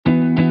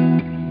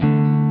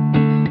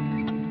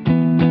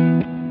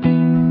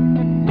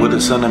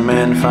the Son of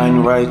Man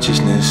find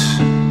righteousness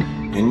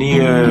in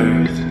the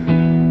earth?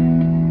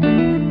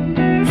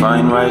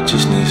 Find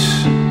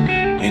righteousness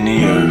in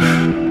the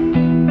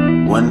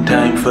earth. One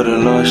time for the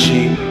lost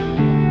sheep.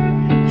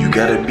 You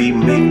gotta be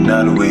meek,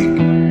 not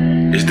weak.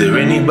 Is there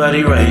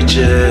anybody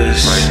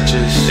righteous?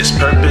 It's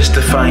purpose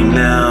to find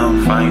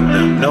them.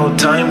 No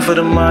time for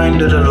the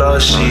mind of the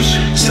lost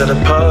sheep. Set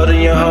apart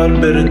in your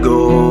heart, better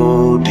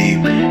go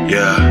deep.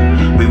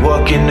 Yeah, we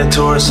walk in the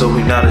Torah, so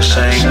we not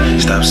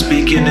ashamed. Stop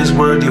speaking His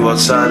word, you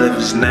outside of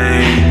His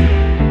name.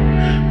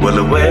 Well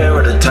aware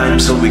of the time,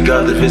 so we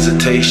got the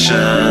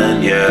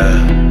visitation.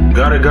 Yeah.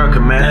 Gotta guard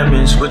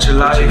commandments with your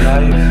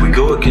life. We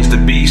go against the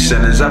beast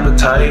and his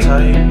appetite.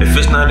 If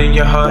it's not in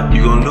your heart,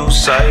 you gon' lose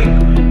sight.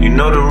 You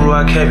know the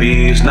Ruach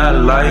heavy, it's not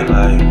light.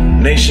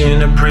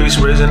 Nation of priests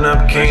raising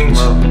up kings.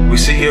 We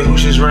see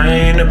Yahudah's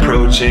reign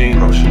approaching.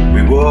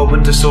 We war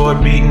with the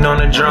sword beating on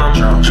the drum.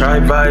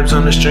 Tribe vibes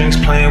on the strings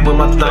playing with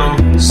my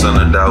thumb.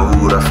 Son of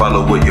Dawood, I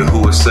follow what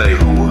Yahudah say.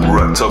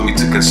 Ruach told me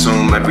to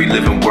consume every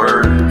living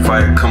word.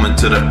 Fire coming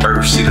to the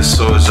earth, see the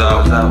swords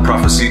out.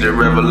 Prophecy, the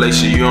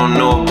revelation you don't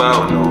know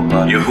about.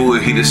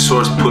 Yahudah, He the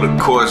source, put the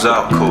chords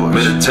out.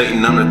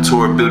 Meditating on the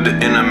Torah, build the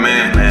inner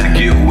man. To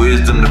get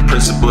wisdom, the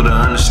principle to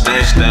understand.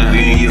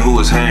 We in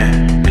Yahuwah's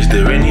hand. Is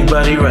there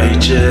anybody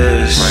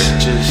righteous?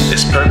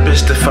 It's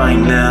purpose to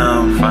find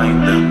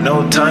them.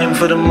 No time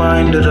for the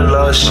mind of the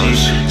lost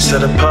sheep.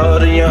 Set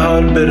apart in your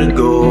heart, better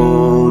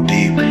go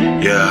deep.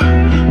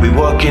 Yeah, we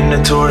walk in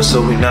the Torah,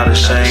 so we not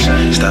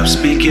ashamed. Stop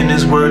speaking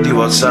His word,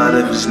 you outside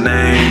of His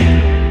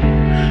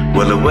name.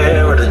 Well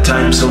aware of the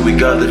time, so we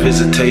got the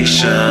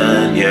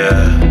visitation,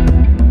 yeah.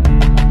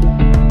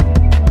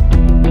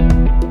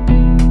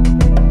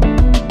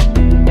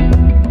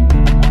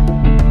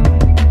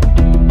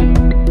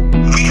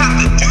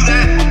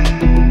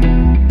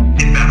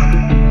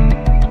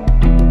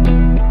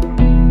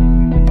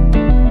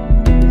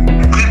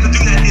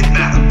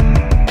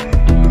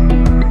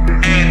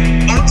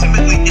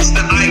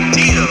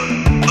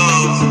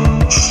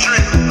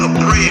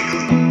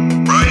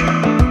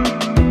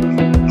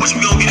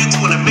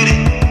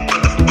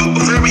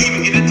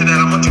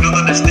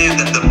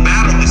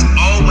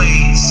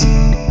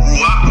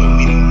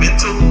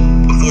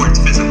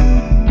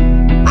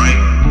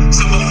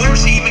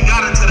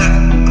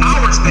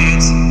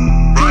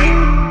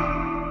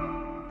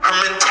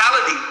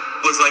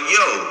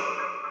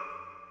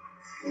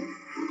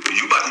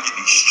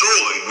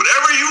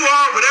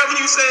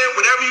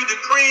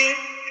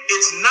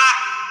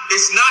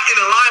 It's not in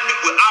alignment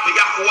with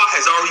Yahudah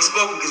has already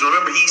spoken, because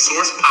remember, He's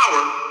source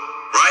power,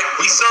 right?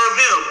 We serve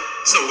Him.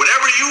 So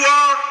whatever you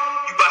are,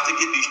 you about to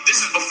get these.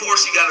 This is before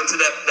she got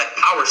into that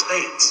power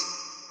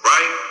stance,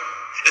 right?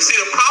 And see,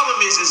 the problem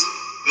is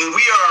when we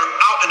are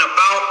out and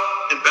about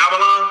in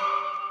Babylon,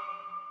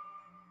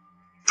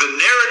 the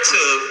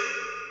narrative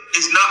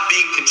is not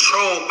being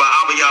controlled by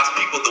Abiyah's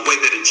people the way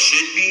that it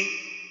should be,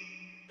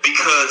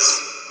 because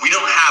we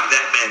don't have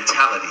that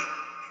mentality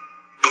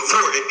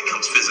before it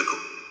becomes physical.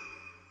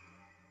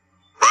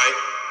 Right?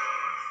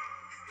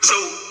 So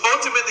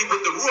ultimately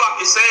what the Ruach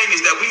is saying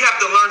is that we have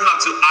to learn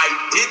how to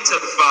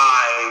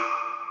identify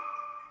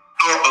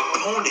our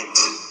opponent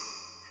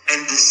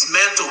and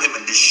dismantle him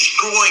and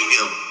destroy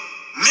him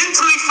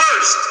mentally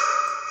first.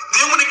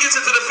 Then when it gets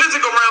into the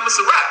physical realm, it's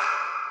a wrap.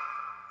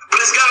 But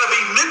it's got to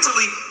be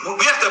mentally,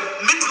 we have to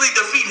mentally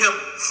defeat him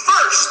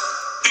first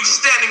through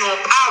standing on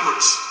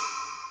powers.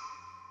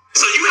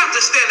 So you have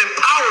to stand in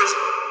powers,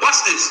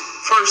 watch this,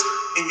 first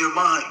in your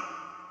mind,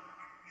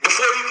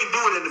 before you can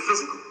do it in the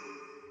physical,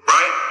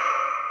 right?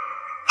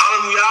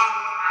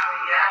 Hallelujah.